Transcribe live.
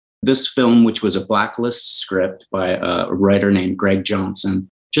This film, which was a blacklist script by a writer named Greg Johnson,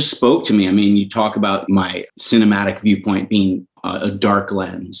 just spoke to me. I mean, you talk about my cinematic viewpoint being a dark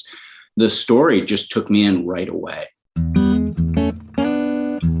lens. The story just took me in right away.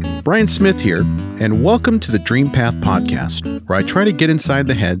 Brian Smith here, and welcome to the Dream Path Podcast, where I try to get inside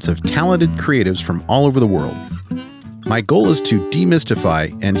the heads of talented creatives from all over the world. My goal is to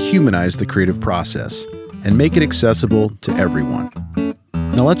demystify and humanize the creative process and make it accessible to everyone.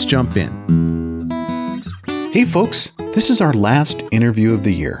 Now let's jump in. Hey folks, this is our last interview of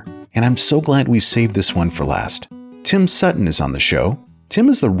the year, and I'm so glad we saved this one for last. Tim Sutton is on the show. Tim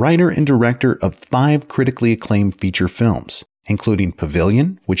is the writer and director of 5 critically acclaimed feature films, including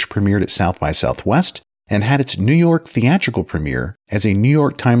Pavilion, which premiered at South by Southwest and had its New York theatrical premiere as a New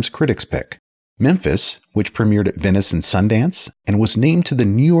York Times Critics Pick. Memphis, which premiered at Venice and Sundance and was named to the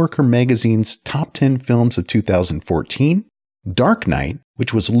New Yorker magazine's Top 10 Films of 2014. Dark Knight,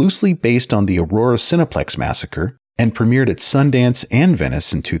 which was loosely based on the Aurora Cineplex massacre and premiered at Sundance and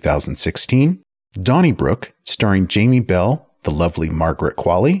Venice in 2016. Donnybrook, starring Jamie Bell, the lovely Margaret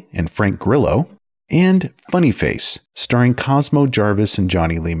Qualley, and Frank Grillo. And Funny Face, starring Cosmo Jarvis and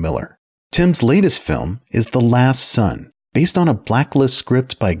Johnny Lee Miller. Tim's latest film is The Last Son, based on a blacklist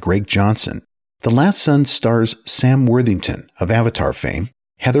script by Greg Johnson. The Last Son stars Sam Worthington of Avatar fame,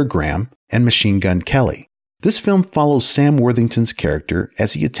 Heather Graham, and Machine Gun Kelly. This film follows Sam Worthington's character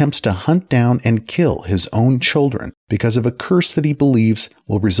as he attempts to hunt down and kill his own children because of a curse that he believes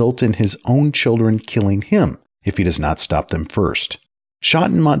will result in his own children killing him if he does not stop them first. Shot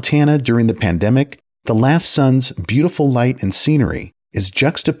in Montana during the pandemic, The Last Son's beautiful light and scenery is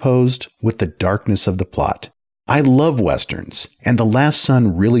juxtaposed with the darkness of the plot. I love Westerns, and The Last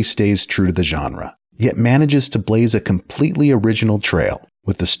Son really stays true to the genre, yet manages to blaze a completely original trail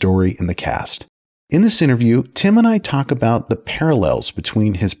with the story and the cast. In this interview, Tim and I talk about the parallels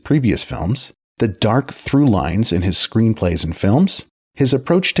between his previous films, the dark through lines in his screenplays and films, his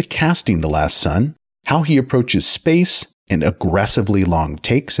approach to casting The Last Son, how he approaches space and aggressively long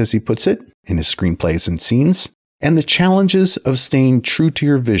takes, as he puts it, in his screenplays and scenes, and the challenges of staying true to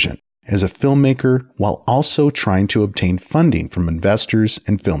your vision as a filmmaker while also trying to obtain funding from investors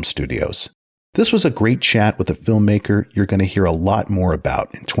and film studios. This was a great chat with a filmmaker you're going to hear a lot more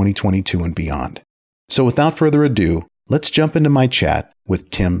about in 2022 and beyond. So without further ado, let's jump into my chat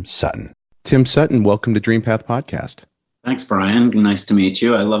with Tim Sutton. Tim Sutton, welcome to Dream Path Podcast. Thanks, Brian. Nice to meet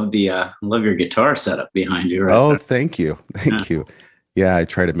you. I love love your guitar setup behind you. Right there. Thank you. Thank you. Yeah, I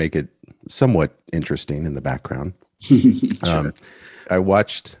try to make it somewhat interesting in the background. Sure. I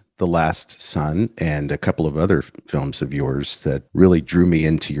watched The Last Son and a couple of other films of yours that really drew me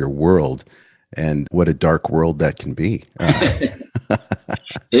into your world, and what a dark world that can be.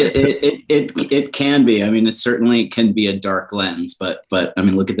 It can be. I mean, it certainly can be a dark lens, but I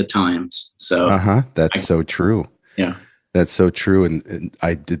mean, look at the times. So that's so true. Yeah. That's so true. And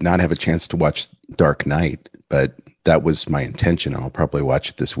I did not have a chance to watch Dark Knight, but that was my intention. I'll probably watch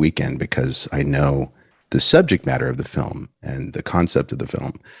it this weekend because I know the subject matter of the film and the concept of the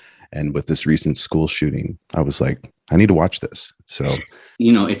film. And with this recent school shooting, I was like, I need to watch this. So,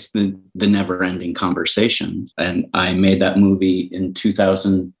 it's the never ending conversation. And I made that movie in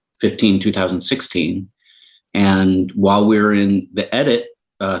 2015, 2016. And while we were in the edit,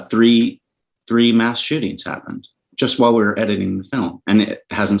 three mass shootings happened just while we were editing the film, and it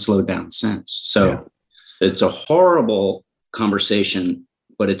hasn't slowed down since. So It's a horrible conversation,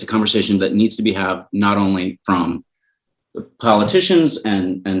 but it's a conversation that needs to be had not only from the politicians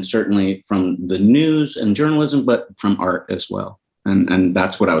and certainly from the news and journalism, but from art as well. And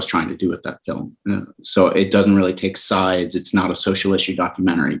that's what I was trying to do with that film. So it doesn't really take sides. It's not a social issue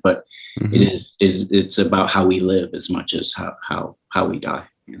documentary, but it's about how we live as much as how we die.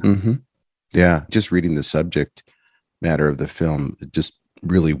 Yeah. Just reading the subject matter of the film, it just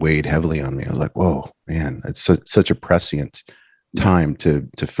really weighed heavily on me. I was like, whoa, man, it's such a prescient time to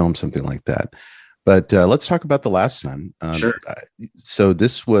film something like that. But let's talk about The Last Son. Sure. So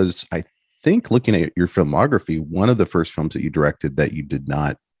this was, I think, looking at your filmography, one of the first films that you directed that you did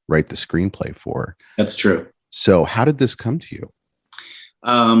not write the screenplay for. That's true. So how did this come to you?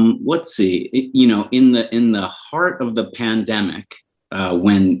 Let's see. In the heart of the pandemic,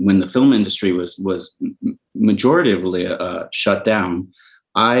 when the film industry was majoritively shut down,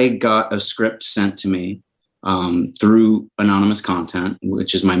 I got a script sent to me through Anonymous Content,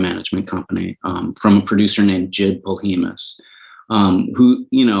 which is my management company, from a producer named Jid Polhemus, who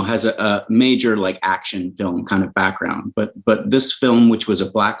has a major action film kind of background. But this film, which was a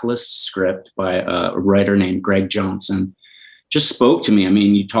blacklist script by a writer named Greg Johnson, just spoke to me. I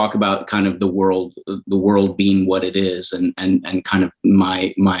mean, you talk about kind of the world being what it is, and kind of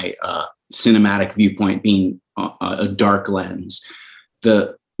my cinematic viewpoint being a dark lens.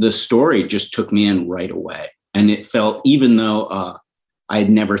 The story just took me in right away, and it felt, even though I had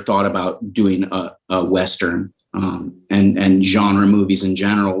never thought about doing a Western, and genre movies in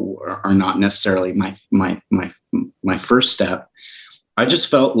general are not necessarily my first step. I just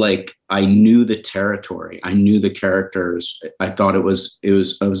felt like I knew the territory. I knew the characters. I thought it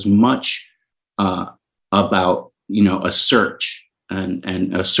was much about, a search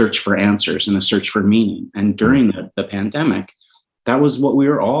and a search for answers and a search for meaning. And during the pandemic, that was what we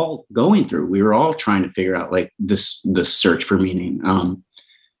were all going through. We were all trying to figure out, like, this search for meaning.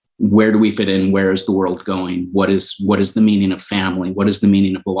 Where do we fit in? Where is the world going? What is the meaning of family? What is the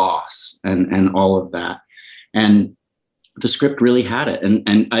meaning of loss? And all of that. And the script really had it.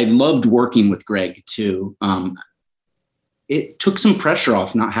 And I loved working with Greg too. It took some pressure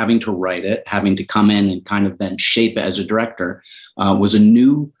off not having to write it, having to come in and kind of then shape it as a director. Was a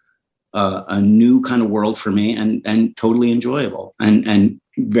new kind of world for me, and totally enjoyable and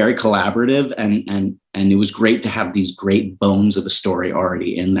very collaborative. And it was great to have these great bones of a story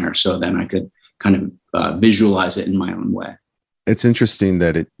already in there. So then I could kind of visualize it in my own way. It's interesting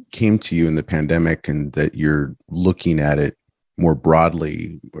that it came to you in the pandemic, and that you're looking at it more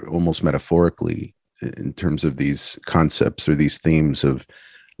broadly, almost metaphorically, in terms of these concepts or these themes of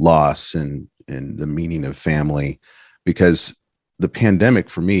loss and the meaning of family. Because the pandemic,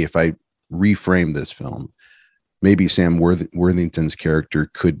 for me, if I reframe this film, maybe Sam Worthington's character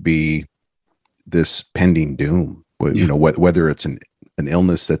could be this pending doom. Yeah. Whether it's an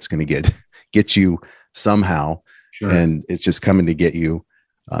illness that's going to get you somehow. Sure. And it's just coming to get you,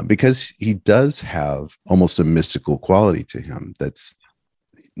 because he does have almost a mystical quality to him that's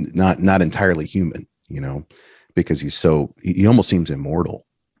not entirely human, because he almost seems immortal.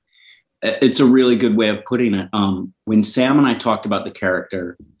 It's a really good way of putting it. When Sam and I talked about the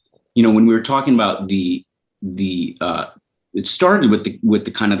character, when we were talking about it started with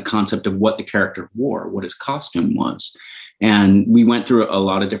the kind of the concept of what the character wore, what his costume was, and we went through a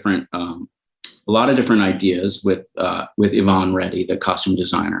lot of different ideas with Yvonne Reddy, the costume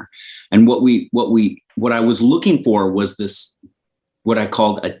designer. And what I was looking for was this, what I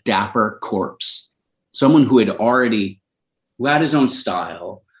called a dapper corpse, someone who had his own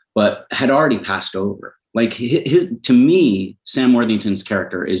style, but had already passed over. Like, to me, Sam Worthington's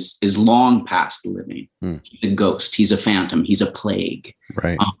character is long past living. He's a ghost. He's a phantom. He's a plague.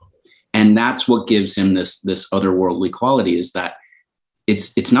 Right. And that's what gives him this otherworldly quality, is that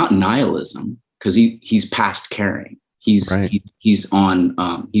it's not nihilism, because he's past caring. He's in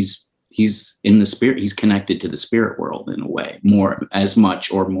the spirit. He's connected to the spirit world in a way, as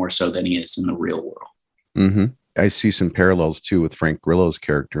much or more so than he is in the real world. Mm-hmm. I see some parallels too with Frank Grillo's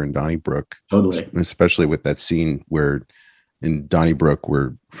character in Donnybrook. Totally. Especially with that scene in Donnybrook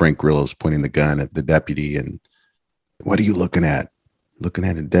where Frank Grillo's pointing the gun at the deputy, and what are you looking at? Looking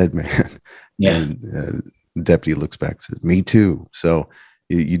at a dead man. Yeah. And the deputy looks back and says, "Me too." So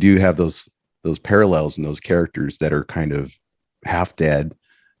you do have those parallels in those characters that are kind of half dead.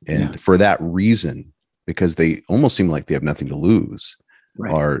 And for that reason, because they almost seem like they have nothing to lose,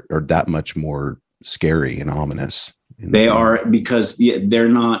 right, are that much more scary and ominous. They are, because they're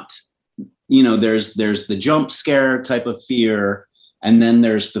not, there's the jump scare type of fear, and then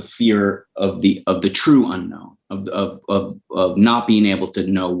there's the fear of the true unknown, of not being able to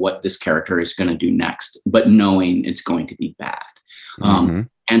know what this character is going to do next, but knowing it's going to be bad. Mm-hmm.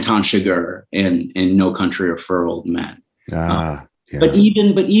 Anton Chigurh in No Country for Old Men. Yeah. But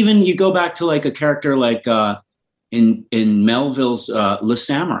even you go back to like a character like in Melville's Le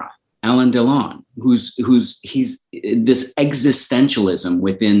Samurai, Alain Delon, he's this existentialism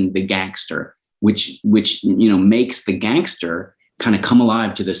within the gangster, which makes the gangster kind of come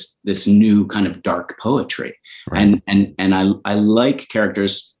alive to this new kind of dark poetry. Right. And I like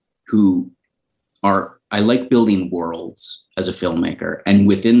characters I like building worlds as a filmmaker, and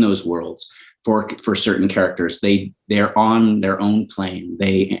within those worlds, for certain characters, they're on their own plane.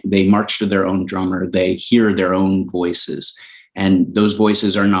 They march to their own drummer. They hear their own voices, and those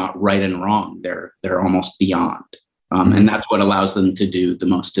voices are not right and wrong. They're almost beyond, and that's what allows them to do the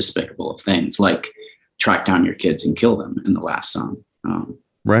most despicable of things, like track down your kids and kill them in the last song.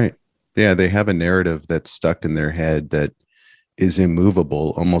 Right. Yeah, they have a narrative that's stuck in their head that is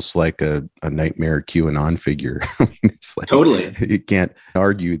immovable, almost like a nightmare QAnon figure. I mean, it's like, totally. You can't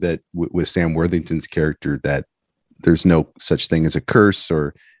argue that with Sam Worthington's character that there's no such thing as a curse,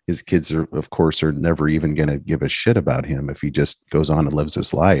 or his kids are never even going to give a shit about him if he just goes on and lives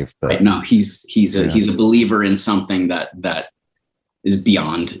his life. But right, no, he's a believer in something that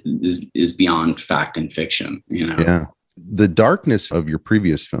beyond fact and fiction, you know. Yeah. The darkness of your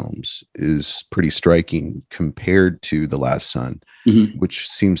previous films is pretty striking compared to The Last Sun, Mm-hmm. which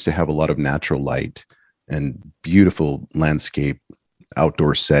seems to have a lot of natural light and beautiful landscape,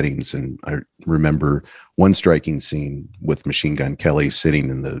 outdoor settings. And I remember one striking scene with Machine Gun Kelly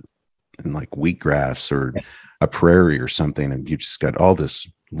sitting in like wheatgrass or a prairie or something, and you just got all this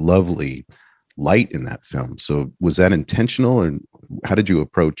lovely light in that film. So was that intentional, and how did you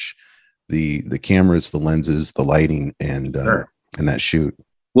approach the cameras, the lenses, the lighting, and that shoot?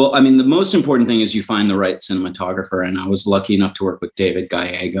 Well, I mean, the most important thing is you find the right cinematographer. And I was lucky enough to work with David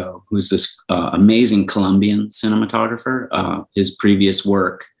Gallego, who's this amazing Colombian cinematographer. His previous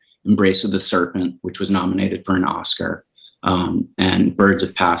work, Embrace of the Serpent, which was nominated for an Oscar, and Birds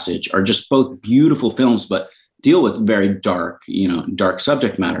of Passage, are just both beautiful films, but deal with very dark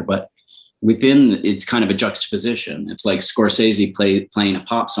subject matter. But within, it's kind of a juxtaposition. It's like Scorsese playing a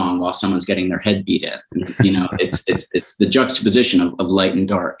pop song while someone's getting their head beat in. You know, it's the juxtaposition of light and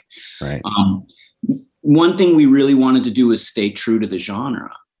dark. Right. One thing we really wanted to do is stay true to the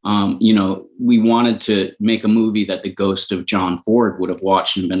genre. You know, we wanted to make a movie that the ghost of John Ford would have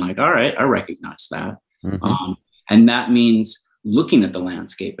watched and been like, all right, I recognize that. Mm-hmm. And that means looking at the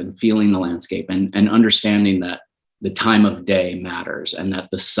landscape and feeling the landscape and understanding that the time of day matters, and that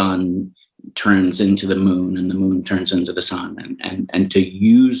the sun turns into the moon and the moon turns into the sun, and to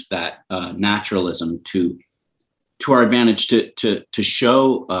use that naturalism to our advantage to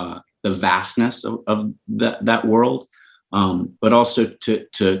show the vastness of that world, but also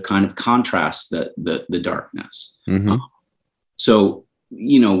to kind of contrast the darkness. Mm-hmm. So,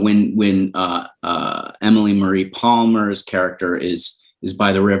 you know, when Emily Marie Palmer's character is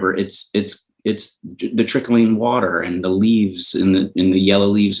by the river, it's the trickling water and the leaves in the yellow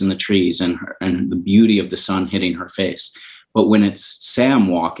leaves in the trees and the beauty of the sun hitting her face. But when it's Sam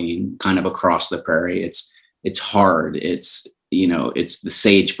walking kind of across the prairie, it's hard. It's, you know, it's the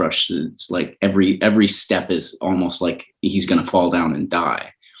sagebrush. It's like every step is almost like he's going to fall down and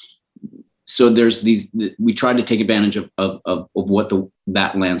die. So there's we tried to take advantage of what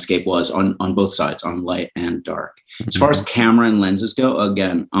that landscape was on both sides, on light and dark. Mm-hmm. As far as camera and lenses go,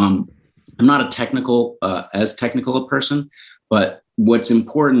 again, I'm not as technical a person, but what's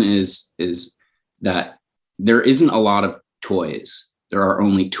important is that there isn't a lot of toys. There are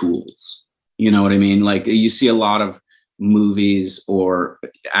only tools. You know what I mean? Like, you see a lot of movies or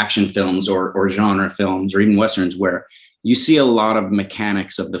action films or genre films or even Westerns where you see a lot of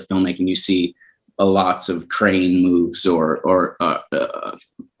mechanics of the filmmaking. You see lots of crane moves or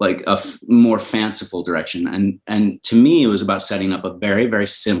like a more fanciful direction. And to me, it was about setting up a very, very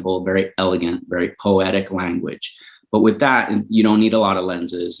simple, very elegant, very poetic language. But with that, you don't need a lot of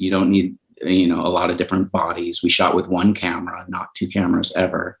lenses. You don't need, you know, a lot of different bodies. We shot with one camera, not two cameras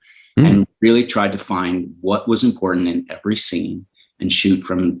ever, and really tried to find what was important in every scene and shoot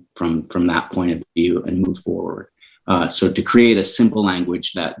from that point of view and move forward. So to create a simple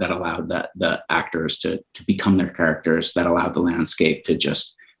language that allowed the actors to become their characters, that allowed the landscape to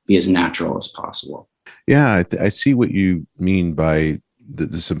just be as natural as possible. Yeah, I see what you mean by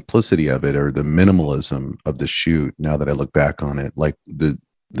the simplicity of it, or the minimalism of the shoot. Now that I look back on it, like the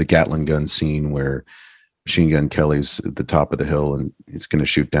Gatling gun scene where Machine Gun Kelly's at the top of the hill and he's going to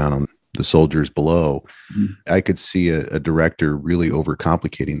shoot down on the soldiers below. Mm-hmm. I could see a director really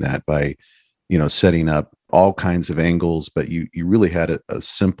overcomplicating that by, you know, setting up all kinds of angles, but you really had a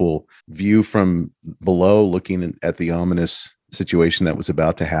simple view from below, looking at the ominous situation that was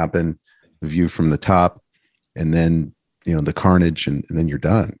about to happen, the view from the top, and then, you know, the carnage, and then you're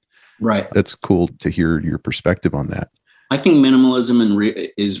done. Right. That's cool to hear your perspective on that. I think minimalism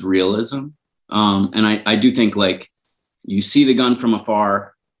is realism. And I do think, like, you see the gun from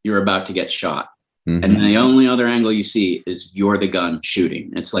afar, you're about to get shot. Mm-hmm. And the only other angle you see is you're the gun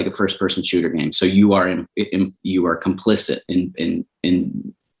shooting. It's like a first-person shooter game. So you are complicit in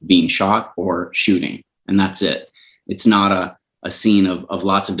being shot or shooting, and that's it. It's not a scene of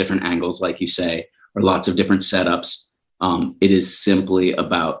lots of different angles, like you say, or lots of different setups. It is simply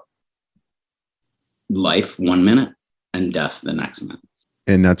about life 1 minute and death the next minute.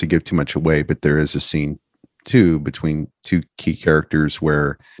 And not to give too much away, but there is a scene too between two key characters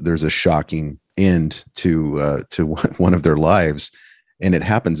where there's a shocking end to one of their lives, and it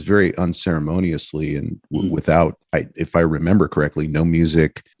happens very unceremoniously and without, if I remember correctly, no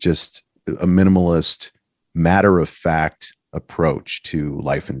music, just a minimalist, matter-of-fact approach to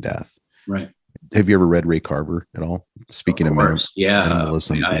life and death. Right. Have you ever read Ray Carver at all? Speaking of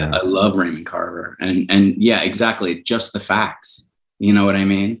minimalism, I love Raymond Carver, and yeah, exactly, just the facts. You know what I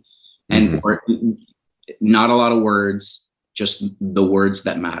mean? And not a lot of words, just the words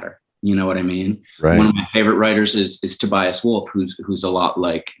that matter. You know what I mean? Right. One of my favorite writers is Tobias Wolff, who's a lot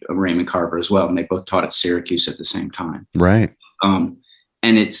like Raymond Carver as well, and they both taught at Syracuse at the same time. Right. And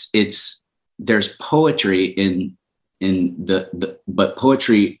there's poetry in but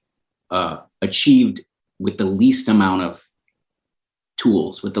poetry achieved with the least amount of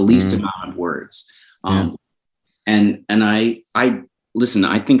tools, with the least amount of words. And I listen,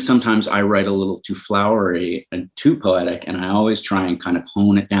 I think sometimes I write a little too flowery and too poetic, and I always try and kind of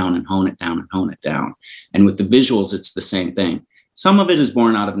hone it down and hone it down and hone it down. And with the visuals, it's the same thing. Some of it is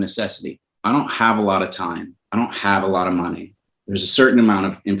born out of necessity. I don't have a lot of time. I don't have a lot of money. There's a certain amount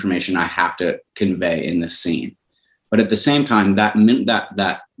of information I have to convey in this scene. But at the same time, that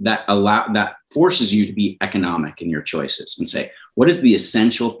forces you to be economic in your choices and say, what is the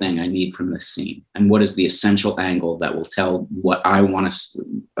essential thing I need from this scene? And what is the essential angle that will tell what I want to,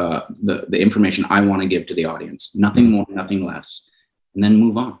 the information I want to give to the audience? Nothing more, nothing less. And then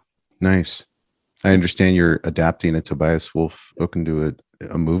move on. Nice. I understand you're adapting a Tobias Wolff book into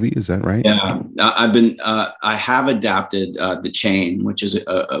a movie. Is that right? Yeah, I have adapted The Chain, which is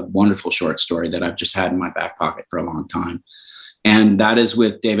a wonderful short story that I've just had in my back pocket for a long time. And that is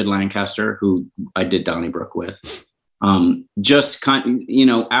with David Lancaster, who I did Donnybrook with. Just kind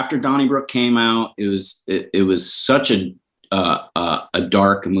of, after Donnybrook came out, it was such a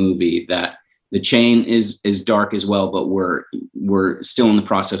dark movie that The Chain is dark as well, but we're still in the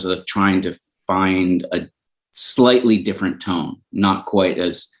process of trying to find a slightly different tone, not quite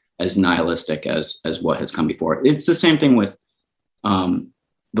as nihilistic as what has come before. It's the same thing with The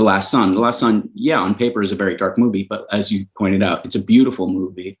Last Sun. The Last Sun, yeah, on paper is a very dark movie, but as you pointed out, it's a beautiful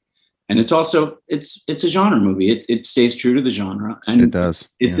movie. And it's also it's a genre movie. It stays true to the genre, and it does.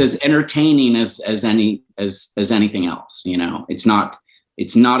 It's as entertaining as anything else. It's not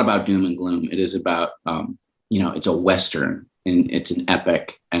about doom and gloom. It is about it's a Western, and it's an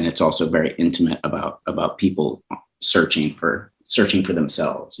epic, and it's also very intimate about people searching for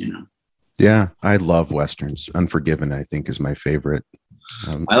themselves. Yeah, I love Westerns. Unforgiven, I think, is my favorite.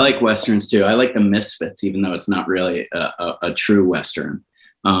 I like Westerns too. I like The Misfits, even though it's not really a true Western.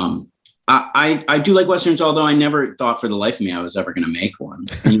 I do like Westerns, although I never thought for the life of me I was ever going to make one.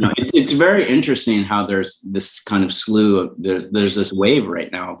 It's very interesting how there's this kind of slew of there's this wave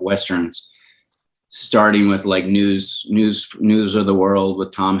right now of Westerns, starting with like News of the World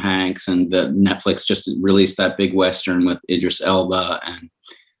with Tom Hanks, and the Netflix just released that big Western with Idris Elba, and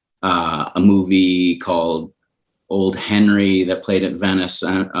a movie called Old Henry that played at Venice.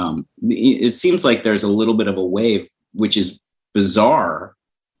 It seems like there's a little bit of a wave, which is bizarre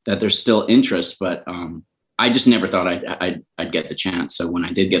that there's still interest, but I just never thought I'd get the chance. So when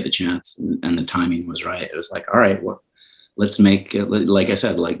I did get the chance and the timing was right, it was like, all right, well, let's make it, like I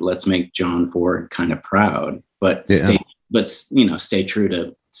said, let's make John Ford kind of proud, but stay true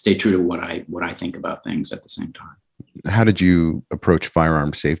to what I think about things at the same time. How did you approach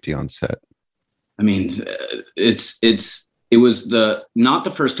firearm safety on set? I mean, it was not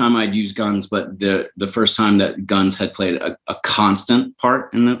the first time I'd used guns, but the first time that guns had played a constant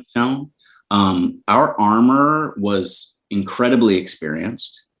part in the film. Our armorer was incredibly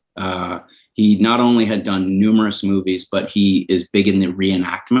experienced. He not only had done numerous movies, but he is big in the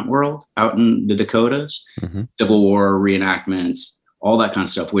reenactment world out in the Dakotas, Civil War reenactments, all that kind of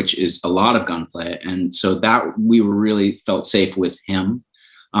stuff, which is a lot of gunplay. And so that we really felt safe with him.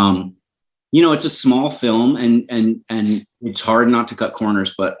 It's a small film, and it's hard not to cut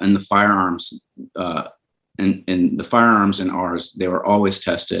corners, but in the firearms, and the firearms in ours, they were always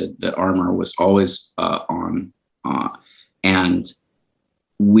tested. The armor was always on, and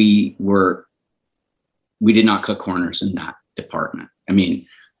we did not cut corners in that department. I mean,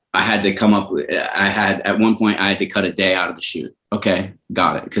 at one point I had to cut a day out of the shoot. Okay,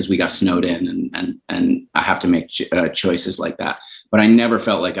 got it, because we got snowed in, and I have to make choices like that. But I never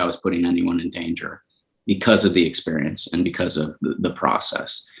felt like I was putting anyone in danger because of the experience and because of the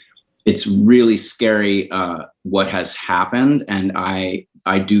process. It's really scary what has happened, and I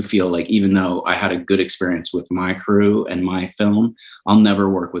do feel like even though I had a good experience with my crew and my film, I'll never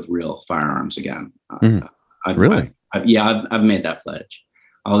work with real firearms again. Really? I've made that pledge.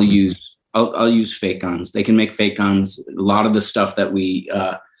 I'll use fake guns. They can make fake guns. A lot of the stuff that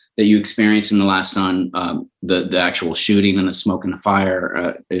that you experience in The Last Sun, the actual shooting and the smoke and the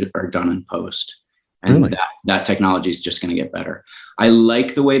fire are done in post. And really? that technology is just going to get better. I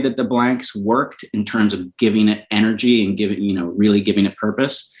like the way that the blanks worked in terms of giving it energy and really giving it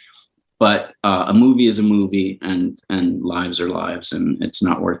purpose. But a movie is a movie, and lives are lives, and it's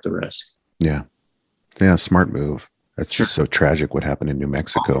not worth the risk. Yeah. Smart move. That's just so tragic what happened in New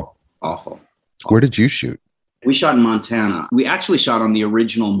Mexico. Awful. Where did you shoot? We shot in Montana. We actually shot on the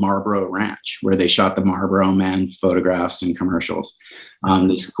original Marlboro Ranch, where they shot the Marlboro Man photographs and commercials.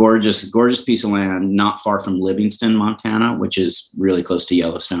 This gorgeous, gorgeous piece of land not far from Livingston, Montana, which is really close to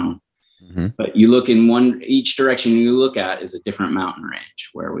Yellowstone. Mm-hmm. But you look in each direction you look at is a different mountain range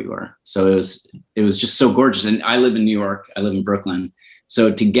where we were. So it was just so gorgeous. And I live in New York. I live in Brooklyn.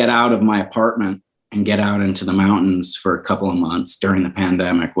 So to get out of my apartment and get out into the mountains for a couple of months during the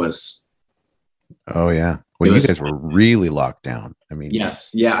pandemic was. Oh yeah. Well, you guys were really locked down. I mean,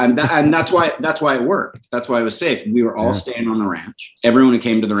 yes. Yeah. And that's why it worked. That's why it was safe. We were all staying on the ranch. Everyone who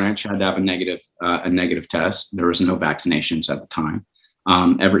came to the ranch had to have a negative test. There was no vaccinations at the time.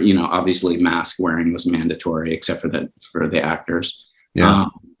 Obviously mask wearing was mandatory except for the actors. Yeah.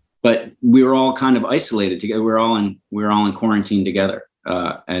 But we were all kind of isolated together. We were all in quarantine together.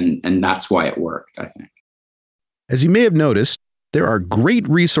 And that's why it worked, I think. As you may have noticed, there are great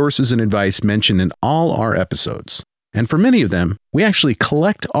resources and advice mentioned in all our episodes. And for many of them, we actually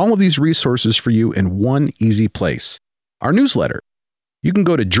collect all of these resources for you in one easy place, our newsletter. You can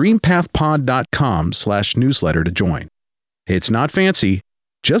go to dreampathpod.com/newsletter to join. It's not fancy,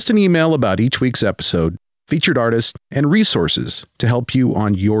 just an email about each week's episode, featured artists, and resources to help you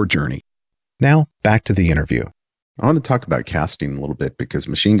on your journey. Now, back to the interview. I want to talk about casting a little bit because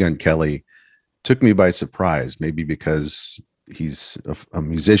Machine Gun Kelly took me by surprise, maybe because he's a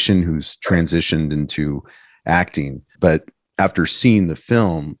musician who's transitioned into acting. But after seeing the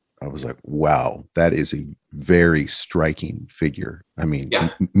film, I was like, wow, that is a very striking figure. I mean,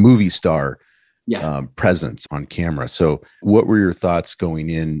 movie star presence on camera. So what were your thoughts going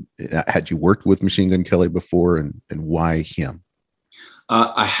in? Had you worked with Machine Gun Kelly before, and why him?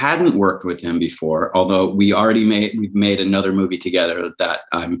 I hadn't worked with him before, although we've made another movie together that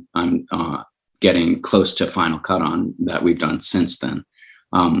I'm getting close to final cut on that we've done since then.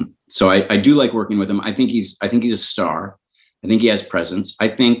 So I do like working with him. I think he's a star. I think he has presence. I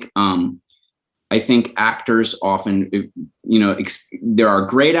think actors often, there are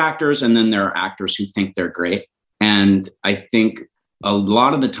great actors and then there are actors who think they're great. And I think a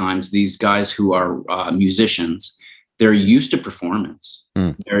lot of the times these guys who are musicians, they're used to performance.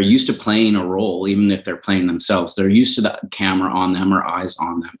 They're used to playing a role, even if they're playing themselves. They're used to the camera on them or eyes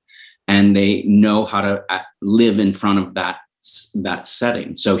on them. And they know how to live in front of that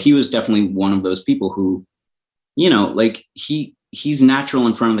setting. So he was definitely one of those people who, he's natural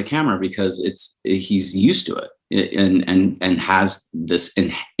in front of the camera because he's used to it and has this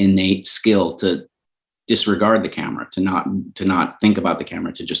innate skill to disregard the camera, to not think about the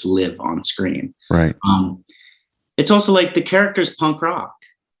camera, to just live on screen. Right. It's also like the character's punk rock,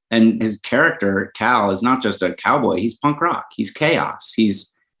 and his character Cal is not just a cowboy. He's punk rock. He's chaos.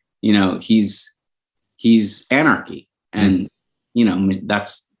 He's anarchy. And,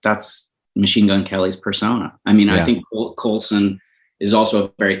 that's Machine Gun Kelly's persona. I mean, I think Coulson is also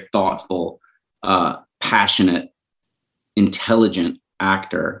a very thoughtful, passionate, intelligent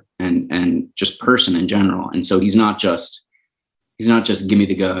actor and just person in general. And so he's not just give me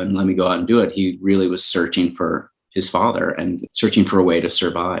the gun, let me go out and do it. He really was searching for his father and searching for a way to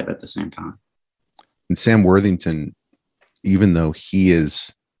survive at the same time. And Sam Worthington, even though he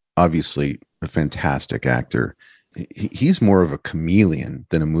is obviously a fantastic actor, he's more of a chameleon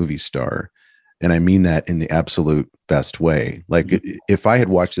than a movie star. And I mean that in the absolute best way. Like if I had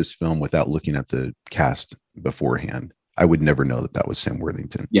watched this film without looking at the cast beforehand, I would never know that was Sam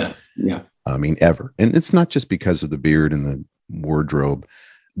Worthington. Yeah. Yeah. I mean, ever. And it's not just because of the beard and the wardrobe.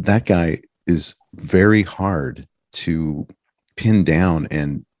 That guy is very hard to pin down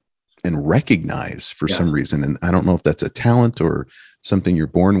and recognize for some reason. And I don't know if that's a talent or something you're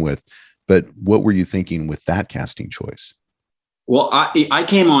born with, but what were you thinking with that casting choice? Well, I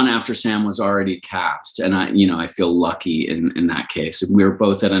came on after Sam was already cast, and I feel lucky in that case. We were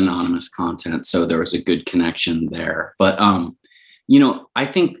both at Anonymous Content, so there was a good connection there. But I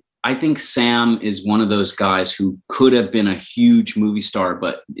think Sam is one of those guys who could have been a huge movie star,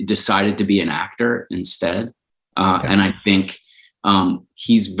 but decided to be an actor instead. And I think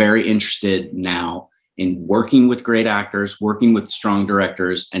he's very interested now in working with great actors, working with strong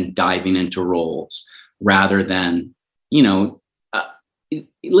directors, and diving into roles rather than,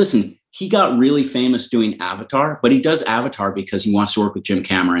 listen, he got really famous doing Avatar, but he does Avatar because he wants to work with Jim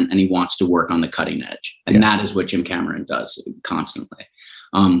Cameron and he wants to work on the cutting edge. And that is what Jim Cameron does constantly.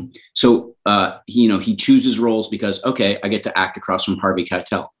 So he chooses roles because, okay, I get to act across from Harvey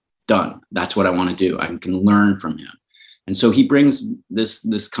Keitel. Done. That's what I want to do. I can learn from him. And so he brings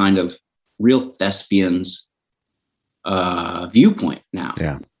this kind of real thespian's viewpoint now.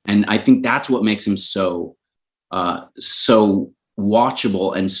 Yeah. And I think that's what makes him so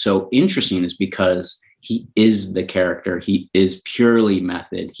watchable and so interesting, is because he is the character. He is purely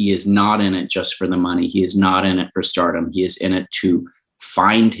method. He is not in it just for the money. He is not in it for stardom. He is in it to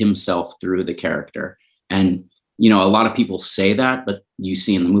find himself through the character. And, you know, a lot of people say that, but you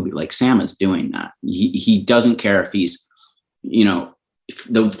see in the movie, like Sam is doing that. He doesn't care if he's, you know, if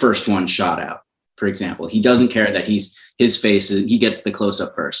the first one shot out, for example. He doesn't care that his face he gets the close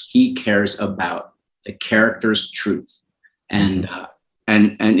up first. He cares about the character's truth. And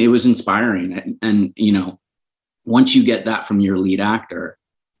it was inspiring. And, you know, once you get that from your lead actor,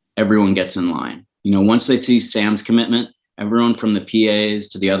 everyone gets in line. You know, once they see Sam's commitment, everyone from the PAs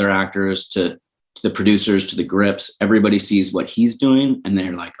to the other actors to the producers to the grips, everybody sees what he's doing and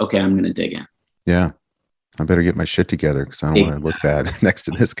they're like, okay, I'm going to dig in. Yeah. I better get my shit together because I don't want to look bad next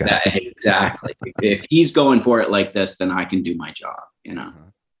to this guy. Exactly. If he's going for it like this, then I can do my job, you know?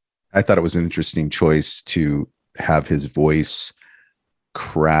 I thought it was an interesting choice to have his voice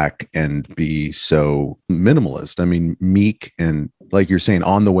crack and be so minimalist. I mean, meek and, like you're saying,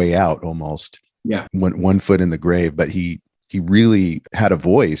 on the way out almost. Yeah. One foot in the grave, but he really had a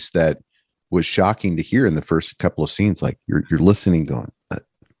voice that was shocking to hear in the first couple of scenes. Like you're listening going,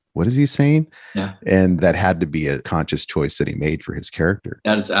 what is he saying? Yeah. And that had to be a conscious choice that he made for his character.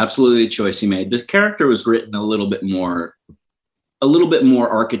 That is absolutely a choice he made. The character was written a little bit more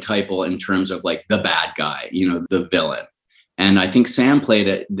archetypal in terms of like the bad guy, you know, the villain. And I think Sam played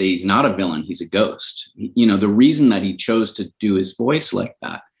it. He's not a villain. He's a ghost. You know, the reason that he chose to do his voice like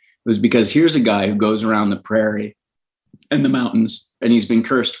that was because here's a guy who goes around the prairie and the mountains, and he's been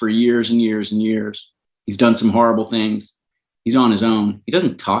cursed for years and years and years. He's done some horrible things. He's on his own. He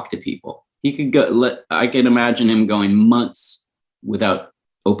doesn't talk to people. He could go, I can imagine him going months without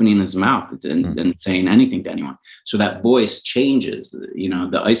opening his mouth and saying anything to anyone. So that voice changes, you know,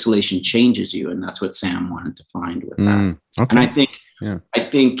 the isolation changes you. And that's what Sam wanted to find with that. Okay. And I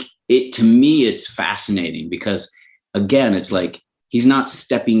think it, to me, it's fascinating because again, it's like, he's not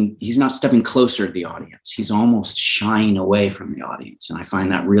stepping closer to the audience. He's almost shying away from the audience. And I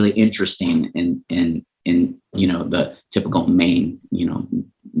find that really interesting in, you know, the typical main, you know,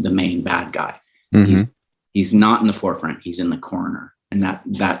 the main bad guy. Mm-hmm. He's not in the forefront. He's in the corner. And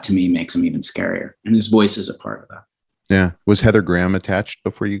that to me makes him even scarier. And his voice is a part of that. Yeah. Was Heather Graham attached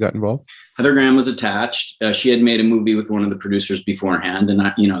before you got involved? Heather Graham was attached. She had made a movie with one of the producers beforehand. And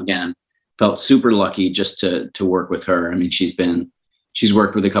I, you know, again, felt super lucky just to work with her. I mean, she's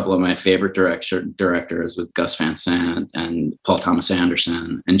worked with a couple of my favorite directors with Gus Van Sant and Paul Thomas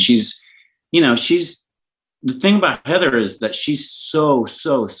Anderson. And she's the thing about Heather is that she's so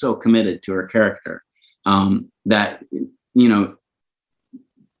committed to her character that, you know,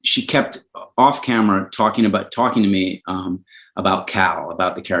 she kept off camera talking to me about Cal,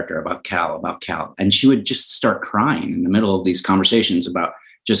 about the character, about Cal. And she would just start crying in the middle of these conversations about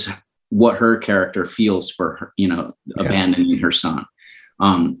just what her character feels for her, you know, abandoning her son.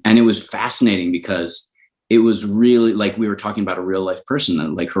 And it was fascinating because it was really like we were talking about a real life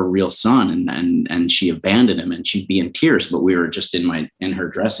person, like her real son, and she abandoned him and she'd be in tears, but we were just in her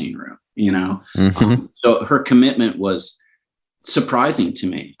dressing room, you know? Mm-hmm. So her commitment was surprising to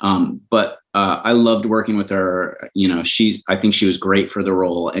me. But I loved working with her. You know, I think she was great for the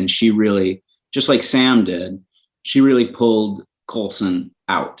role. And she really, just like Sam did, she really pulled Coulson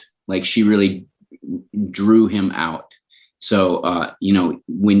out. Like she really drew him out. So, you know,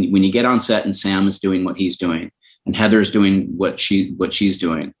 when you get on set and Sam is doing what he's doing and Heather's doing what she's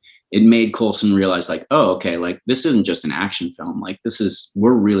doing, it made Coulson realize like, oh, okay, like this isn't just an action film. Like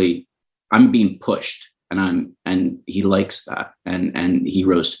I'm being pushed and he likes that. And he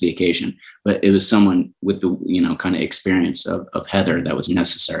rose to the occasion, but it was someone with the, you know, kind of experience of Heather that was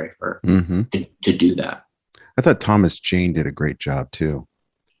necessary for to do that. I thought Thomas Jane did a great job too.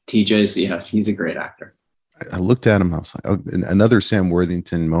 TJ's, he's a great actor. I looked at him. I was like, oh, another Sam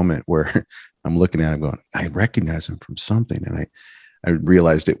Worthington moment where I'm looking at him going, I recognize him from something. And I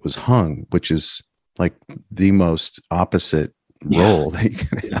realized it was Hung, which is like the most opposite role that you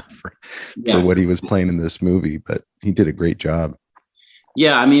can have for what he was playing in this movie, but he did a great job.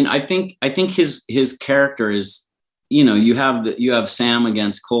 Yeah. I mean, I think his character is, you know, you have Sam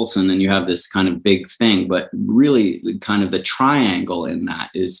against Coulson and you have this kind of big thing, but really kind of the triangle in that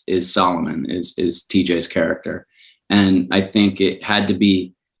is Solomon, is TJ's character. And I think it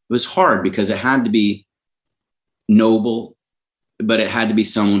was hard because it had to be noble, but it had to be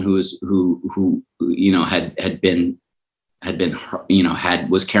someone who you know,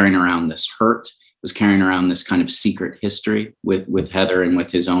 was carrying around this hurt, was carrying around this kind of secret history with Heather and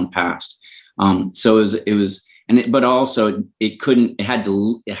with his own past. So it was, but also it had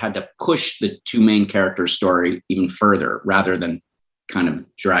to push the two main characters' story even further rather than kind of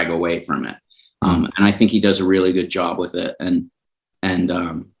drag away from it. And I think he does a really good job with it. And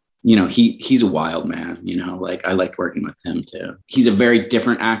he's a wild man, like I liked working with him too. He's a very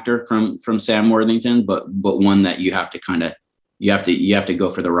different actor from Sam Worthington, but one that you have to go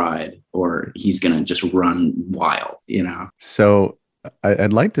for the ride, or he's going to just run wild, So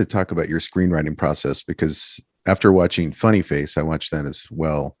I'd like to talk about your screenwriting process, because after watching Funny Face, I watched that as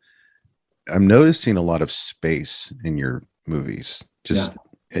well. I'm noticing a lot of space in your movies. Do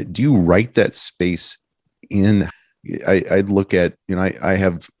you write that space in? I look at, I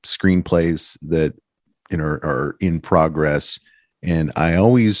have screenplays that, are in progress, and I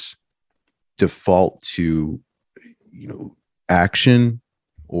always default to, action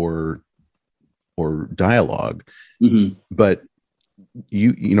or dialogue. Mm-hmm. But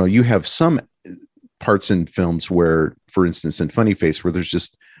you have some parts in films where, for instance, in Funny Face, where there's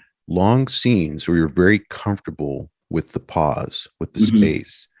just long scenes where you're very comfortable with the pause, with the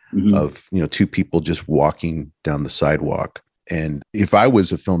space of, two people just walking down the sidewalk. And if I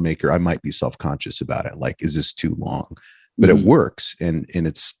was a filmmaker, I might be self-conscious about it. Like, is this too long? But it works, and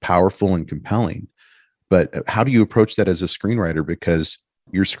it's powerful and compelling. But how do you approach that as a screenwriter? Because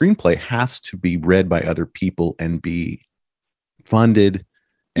your screenplay has to be read by other people and be funded.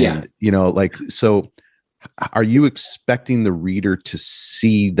 And, so are you expecting the reader to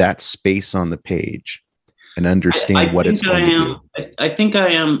see that space on the page and understand what it's going to do? I think I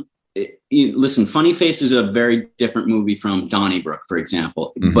am. Listen, Funny Face is a very different movie from Donnybrook, for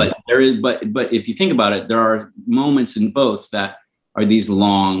example. But but if you think about it, there are moments in both that are these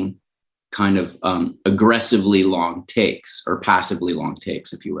long, kind of aggressively long takes, or passively long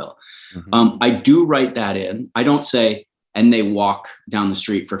takes, if you will. I do write that in. I don't say, and they walk down the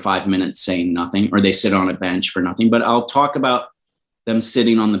street for 5 minutes saying nothing, or they sit on a bench for nothing, but I'll talk about them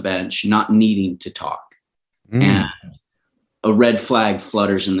sitting on the bench, not needing to talk. And a red flag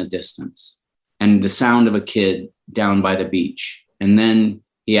flutters in the distance, and the sound of a kid down by the beach. And then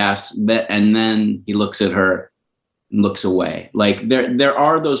he asks that, and then he looks at her and looks away. Like there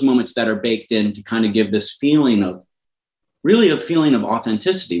are those moments that are baked in to kind of give this feeling of, really a feeling of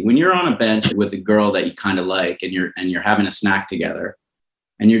authenticity. When you're on a bench with a girl that you kind of like, and you're having a snack together,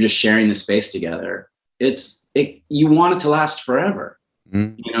 and you're just sharing the space together, you want it to last forever.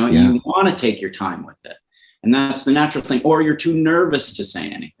 You want to take your time with it. And that's the natural thing. Or you're too nervous to say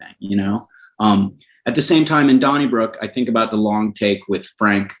anything, At the same time, in Donnybrook, I think about the long take with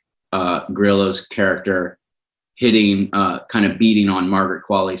Frank Grillo's character hitting, kind of beating on Margaret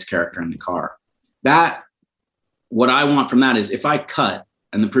Qualley's character in the car. What I want from that is, if I cut,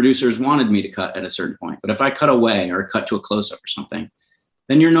 and the producers wanted me to cut at a certain point, but if I cut away or cut to a close-up or something,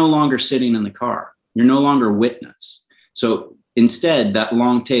 then you're no longer sitting in the car. You're no longer a witness. So instead, that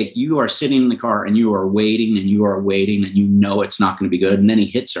long take, you are sitting in the car and you are waiting and you are waiting, and it's not going to be good. And then he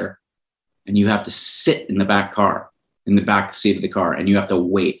hits her, and you have to sit in the back seat of the car, and you have to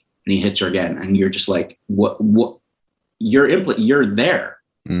wait, and he hits her again. And you're just like, what you're there.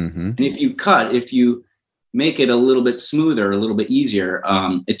 And if you make it a little bit smoother, a little bit easier,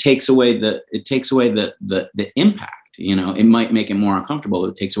 it takes away the impact. It might make it more uncomfortable, but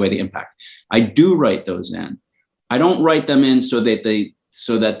it takes away the impact. I do write those in. I don't write them in so that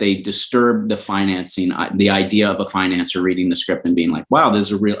they disturb the financing, the idea of a financer reading the script and being like, wow,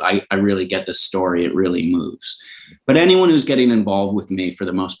 I really get this story. It really moves. But anyone who's getting involved with me, for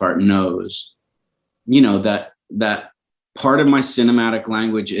the most part, knows, that part of my cinematic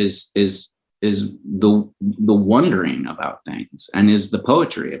language is the wondering about things, and is the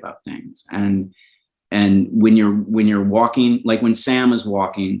poetry about things. And when you're walking, like when Sam is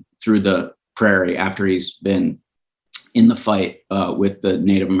walking through the prairie after he's been in the fight with the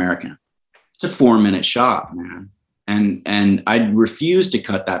Native American, it's a 4-minute shot, man. And I refuse to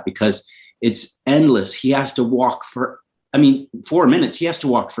cut that, because it's endless. He has to walk 4 minutes. He has to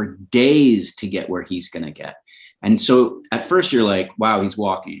walk for days to get where he's going to get. And so at first you're like, wow, he's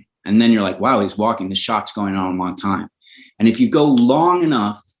walking. And then you're like, wow, he's walking. The shot's going on a long time. And if you go long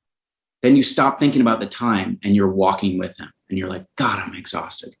enough, then you stop thinking about the time, and you're walking with him. And you're like, God, I'm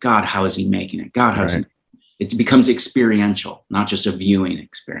exhausted. God, how is he making it? God, how is he? It becomes experiential, not just a viewing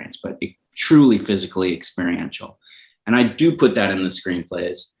experience, but truly physically experiential. And I do put that in the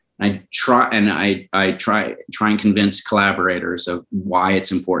screenplays. I try and convince collaborators of why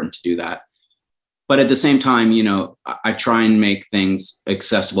it's important to do that. But at the same time, I try and make things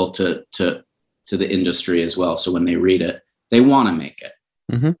accessible to the industry as well. So when they read it, they want to make it.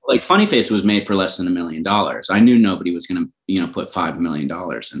 Like Funny Face was made for less than $1 million. I knew nobody was going to, put $5 million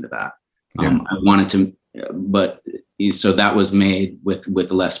into that. I wanted to, but so that was made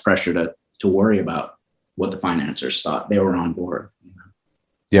with less pressure to worry about what the financiers thought. They were on board.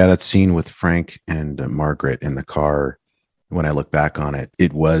 Yeah, that scene with Frank and Margaret in the car, when I look back on it,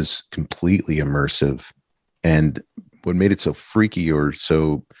 it was completely immersive. And what made it so freaky or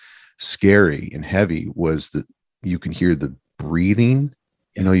so scary and heavy was that you can hear the breathing.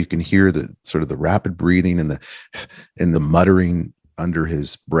 You know, you can hear the sort of the rapid breathing and the muttering under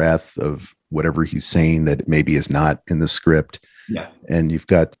his breath of whatever he's saying that maybe is not in the script. Yeah. And you've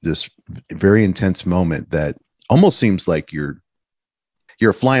got this very intense moment that almost seems like you're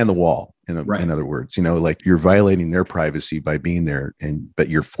a fly on the wall. In other words, you know, like you're violating their privacy by being there, but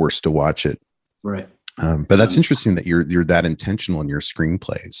you're forced to watch it. Right. But that's interesting that you're that intentional in your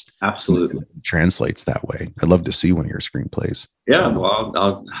screenplays. Absolutely. It translates that way. I'd love to see one of your screenplays. Yeah.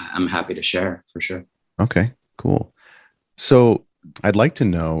 Well, I'm happy to share for sure. Okay, cool. So I'd like to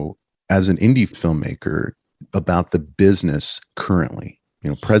know, as an indie filmmaker, about the business currently, you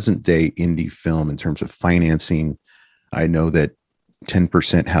know, present day indie film in terms of financing. I know that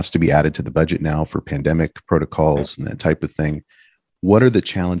 10% has to be added to the budget now for pandemic protocols and that type of thing. What are the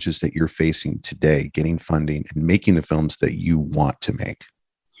challenges that you're facing today, getting funding and making the films that you want to make?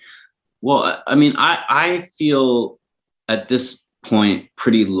 Well, I mean, I feel at this point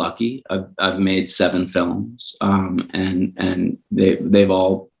pretty lucky. I've made 7 films, and they've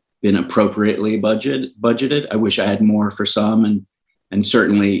all been appropriately budgeted. I wish I had more for some, and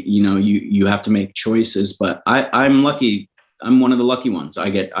certainly, you know, you have to make choices. But I'm lucky. I'm one of the lucky ones.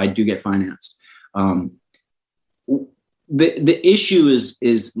 I do get financed. The issue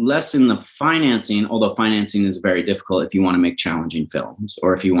is less in the financing, although financing is very difficult if you want to make challenging films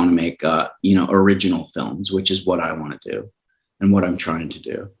or if you want to make original films, which is what I want to do and what I'm trying to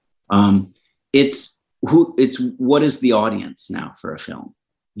do. It's what is the audience now for a film?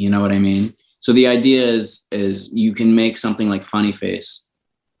 You know what I mean? So the idea is you can make something like Funny Face.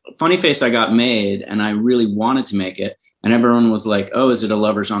 Funny Face I got made and I really wanted to make it. And everyone was like, oh, is it a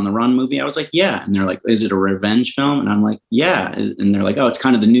Lovers on the Run movie? I was like, yeah. And they're like, is it a revenge film? And I'm like, yeah. And they're like, oh, it's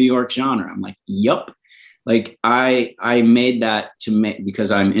kind of the New York genre. I'm like, yup. Like I made that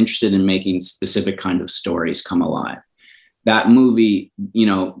because I'm interested in making specific kind of stories come alive. That movie, you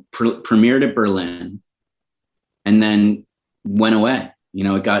know, premiered at Berlin and then went away. You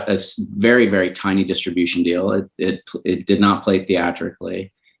know, it got a very, very tiny distribution deal. It did not play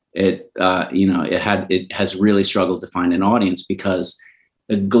theatrically. It has really struggled to find an audience because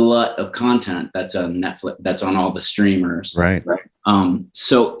the glut of content that's on Netflix, that's on all the streamers. Right.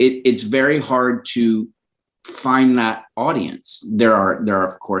 So it's very hard to find that audience. There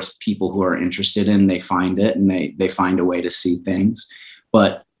are of course people who are interested in, they find it and they find a way to see things,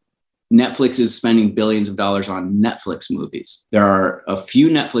 but Netflix is spending billions of dollars on Netflix movies. There are a few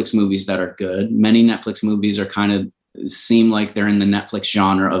Netflix movies that are good. Many Netflix movies are kind of seem like they're in the Netflix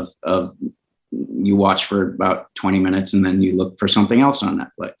genre of you watch for about 20 minutes and then you look for something else on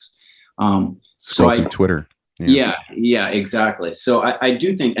Netflix. So Twitter. Yeah, exactly. So I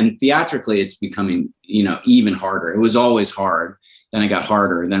do think, and theatrically it's becoming, you know, even harder. It was always hard. Then it got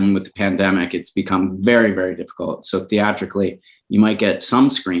harder. Then with the pandemic, it's become very, very difficult. So theatrically you might get some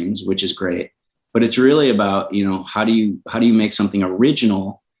screens, which is great, but it's really about, you know, how do you make something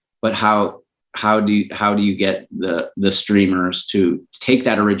original, but how do you get the streamers to take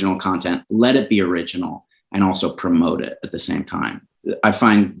that original content, let it be original, and also promote it at the same time? I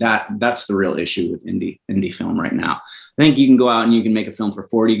find that's the real issue with indie film right now. I think you can go out and you can make a film for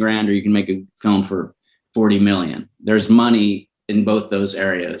 40 grand, or you can make a film for 40 million. There's money in both those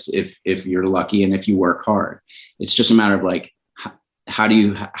areas if you're lucky and if you work hard. It's just a matter of like, how do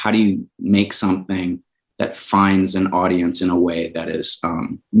you make something that finds an audience in a way that is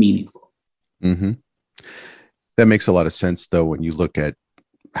meaningful? Mm-hmm. That makes a lot of sense, though, when you look at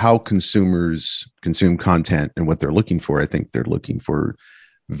how consumers consume content and what they're looking for. I think they're looking for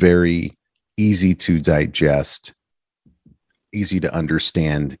very easy to digest, easy to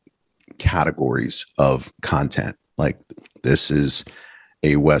understand categories of content. Like, this is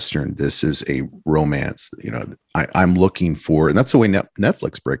a Western, this is a romance. You know, I'm looking for, and that's the way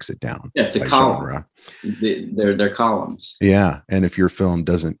Netflix breaks it down. Yeah, it's a column. They're columns. Yeah, and if your film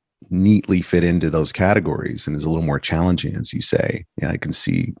doesn't neatly fit into those categories and is a little more challenging, as you say, yeah, I can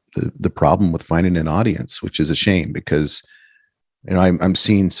see the problem with finding an audience, which is a shame because, you know, I'm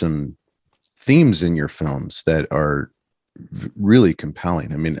seeing some themes in your films that are really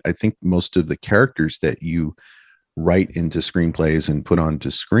compelling. I mean, I think most of the characters that you write into screenplays and put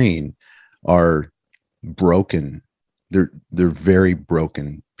onto screen are broken. They're very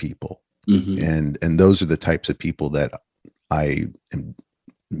broken people. Mm-hmm. And those are the types of people that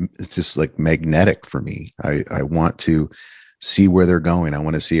it's just like magnetic for me. I want to see where they're going. I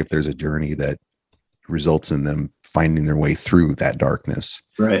want to see if there's a journey that results in them finding their way through that darkness.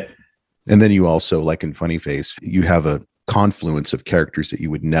 Right. And then you also, like in Funny Face, you have a confluence of characters that you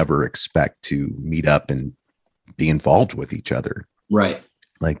would never expect to meet up and be involved with each other. Right.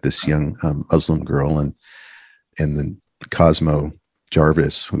 Like this young Muslim girl and then Cosmo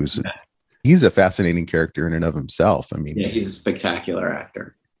Jarvis, he's a fascinating character in and of himself. I mean, yeah, he's a spectacular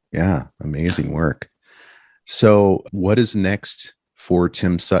actor. Yeah, amazing work. So what is next for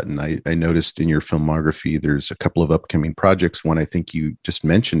Tim Sutton? I noticed in your filmography, there's a couple of upcoming projects. One I think you just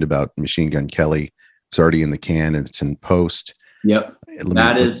mentioned about Machine Gun Kelly. It's already in the can and it's in post. Yep.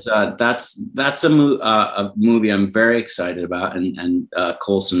 That's a movie I'm very excited about, and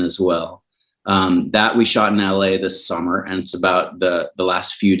Colson as well. That we shot in LA this summer, and it's about the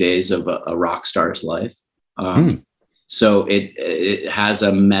last few days of a rock star's life. So it has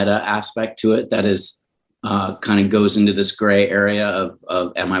a meta aspect to it that is kind of goes into this gray area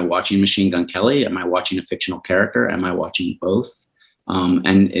of am I watching Machine Gun Kelly? Am I watching a fictional character? Am I watching both?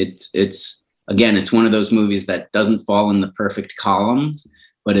 And it's again, it's one of those movies that doesn't fall in the perfect columns,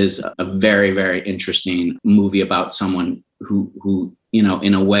 but is a very, very interesting movie about someone who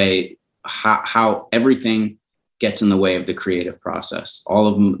in a way, how everything gets in the way of the creative process. All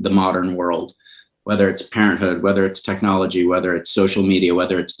of the modern world, whether it's parenthood, whether it's technology, whether it's social media,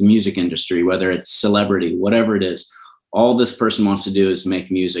 whether it's the music industry, whether it's celebrity, whatever it is, all this person wants to do is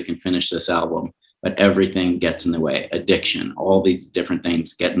make music and finish this album, but everything gets in the way. Addiction, all these different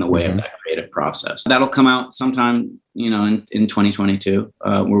things get in the way of that creative process. That'll come out sometime, in 2022.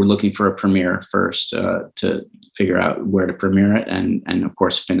 We're looking for a premiere first to figure out where to premiere it and of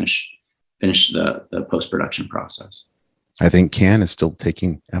course finish the post-production process. I think Cannes is still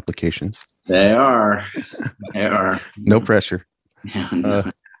taking applications. They are. No pressure. Yeah, no.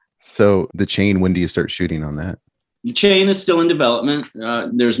 So The Chain, when do you start shooting on that? The Chain is still in development.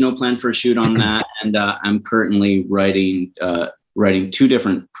 There's no plan for a shoot on that. And I'm currently writing two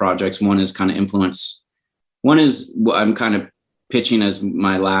different projects. One is kind of influence. One is I'm kind of pitching as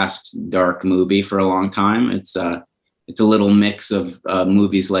my last dark movie for a long time. It's a little mix of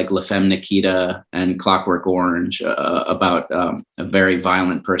movies like La Femme Nikita and Clockwork Orange about a very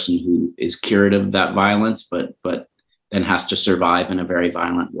violent person who is cured of that violence, but then has to survive in a very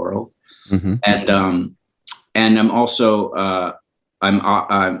violent world. And I'm also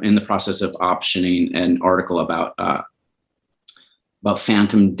I'm in the process of optioning an article about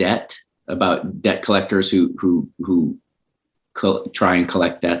phantom debt, about debt collectors who try and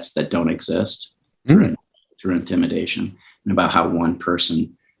collect debts that don't exist through intimidation, and about how one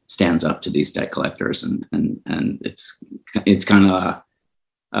person stands up to these debt collectors, and it's kind of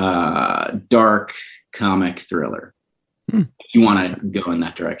a dark comic thriller. If you want to go in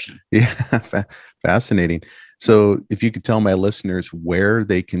that direction. Yeah, fascinating. So if you could tell my listeners where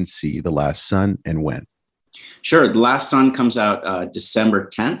they can see The Last Son and when. Sure. The Last Son comes out December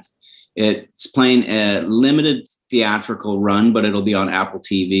 10th. It's playing a limited theatrical run, but it'll be on Apple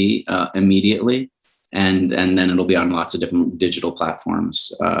TV immediately. And then it'll be on lots of different digital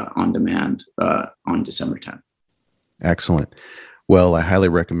platforms on demand on December 10th. Excellent. Well, I highly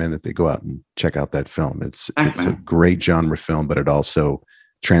recommend that they go out and check out that film. It's a great genre film, but it also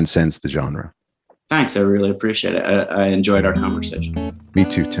transcends the genre. Thanks. I really appreciate it. I enjoyed our conversation. Me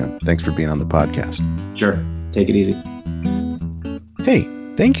too, Tim. Thanks for being on the podcast. Sure. Take it easy. Hey,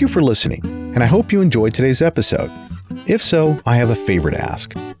 thank you for listening, and I hope you enjoyed today's episode. If so, I have a favor to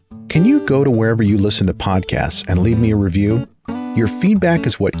ask. Can you go to wherever you listen to podcasts and leave me a review? Your feedback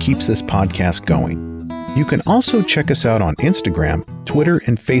is what keeps this podcast going. You can also check us out on Instagram, Twitter,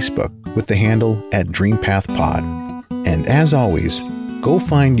 and Facebook with the handle @DreamPathPod. And as always, go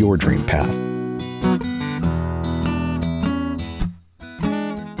find your dream path.